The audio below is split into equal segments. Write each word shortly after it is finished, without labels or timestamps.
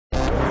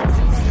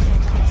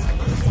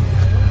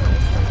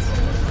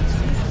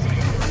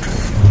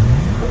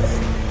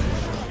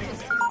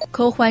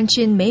Koh Huan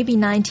Chin may be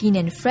 19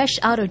 and fresh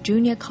out of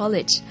junior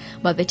college,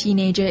 but the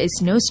teenager is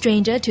no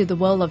stranger to the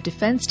world of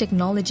defense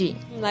technology.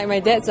 Like my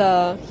dad's,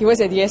 he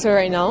works at DSO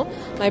right now.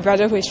 My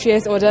brother, who is 3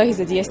 years older,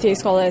 he's a DSTA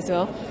scholar as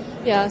well.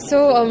 Yeah,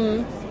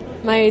 so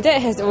my dad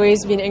has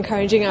always been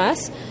encouraging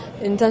us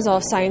in terms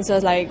of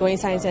sciences, like going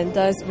science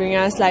centers, bringing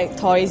us like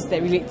toys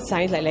that relate to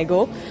science, like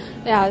Lego.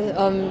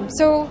 Yeah,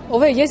 so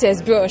over the years, he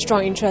has built a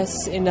strong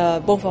interest in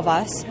both of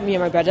us, me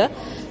and my brother.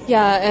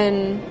 Yeah,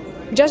 and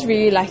we just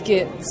really like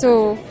it.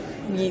 So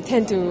we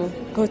tend to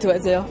go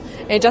towards it.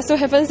 And it just so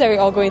happens that we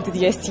all go into the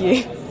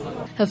DSTA.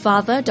 Her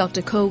father,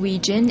 Dr. Koh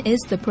Huan Chin, is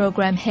the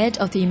program head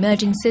of the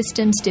Emerging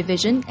Systems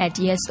Division at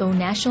DSO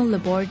National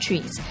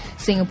Laboratories,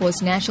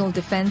 Singapore's National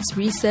Defence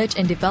Research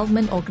and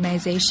Development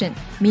Organisation.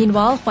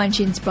 Meanwhile, Huan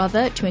Chin's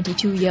brother,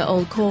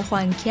 22-year-old Koh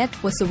Huan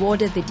Kiet, was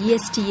awarded the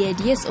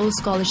DSTA-DSO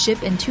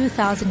scholarship in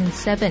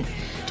 2007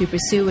 to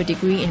pursue a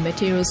degree in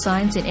Material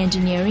Science and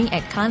Engineering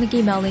at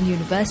Carnegie Mellon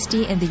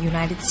University in the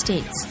United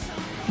States.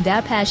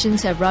 Their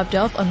passions have rubbed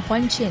off on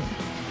Huan Chin.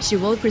 She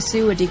will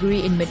pursue a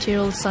degree in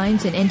Material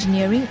Science and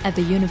Engineering at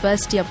the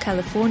University of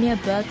California,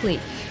 Berkeley,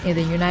 in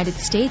the United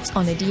States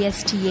on a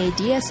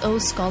DSTA-DSO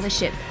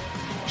scholarship.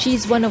 She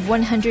is one of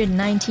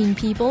 119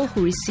 people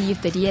who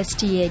received the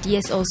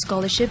DSTA-DSO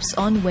scholarships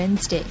on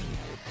Wednesday.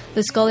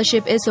 The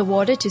scholarship is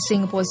awarded to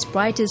Singapore's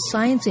brightest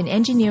science and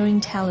engineering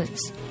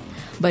talents.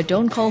 But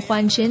don't call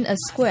Huan Chin a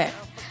square.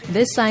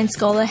 This science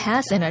scholar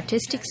has an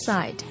artistic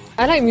side.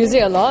 I like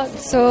music a lot,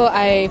 so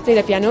I play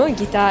the piano,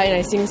 guitar, and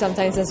I sing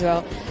sometimes as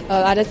well.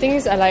 Other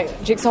things, I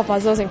like jigsaw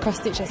puzzles and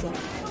cross-stitch as well.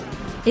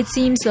 It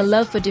seems the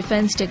love for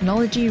defense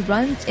technology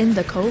runs in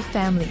the Koh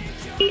family.